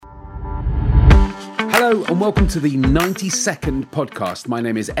Hello and welcome to the 90-second podcast. My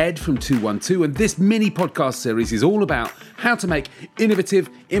name is Ed from 212 and this mini podcast series is all about how to make innovative,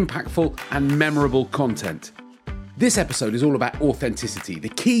 impactful and memorable content. This episode is all about authenticity. The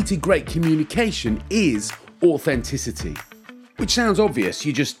key to great communication is authenticity. Which sounds obvious,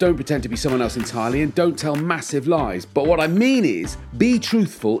 you just don't pretend to be someone else entirely and don't tell massive lies. But what I mean is, be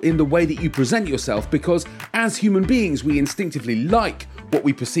truthful in the way that you present yourself, because as human beings we instinctively like what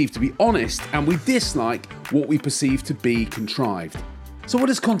we perceive to be honest and we dislike what we perceive to be contrived. So what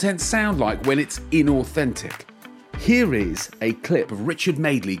does content sound like when it's inauthentic? Here is a clip of Richard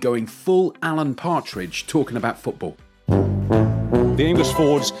Madeley going full Alan Partridge talking about football. The English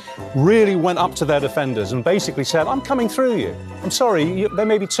forwards really went up to their defenders and basically said, I'm coming through you. I'm sorry, there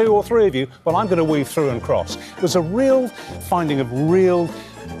may be two or three of you, but I'm going to weave through and cross. It was a real finding of real,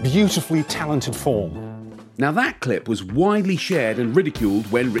 beautifully talented form. Now that clip was widely shared and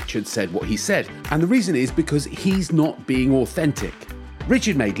ridiculed when Richard said what he said. And the reason is because he's not being authentic.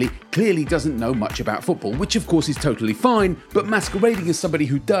 Richard Madeley clearly doesn't know much about football, which of course is totally fine, but masquerading as somebody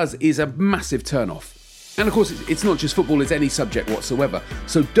who does is a massive turn-off. And of course, it's not just football, it's any subject whatsoever.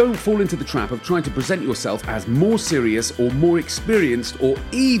 So don't fall into the trap of trying to present yourself as more serious or more experienced or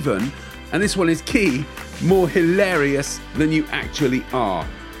even, and this one is key, more hilarious than you actually are.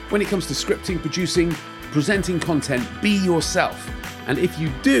 When it comes to scripting, producing, presenting content, be yourself. And if you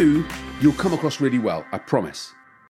do, you'll come across really well, I promise.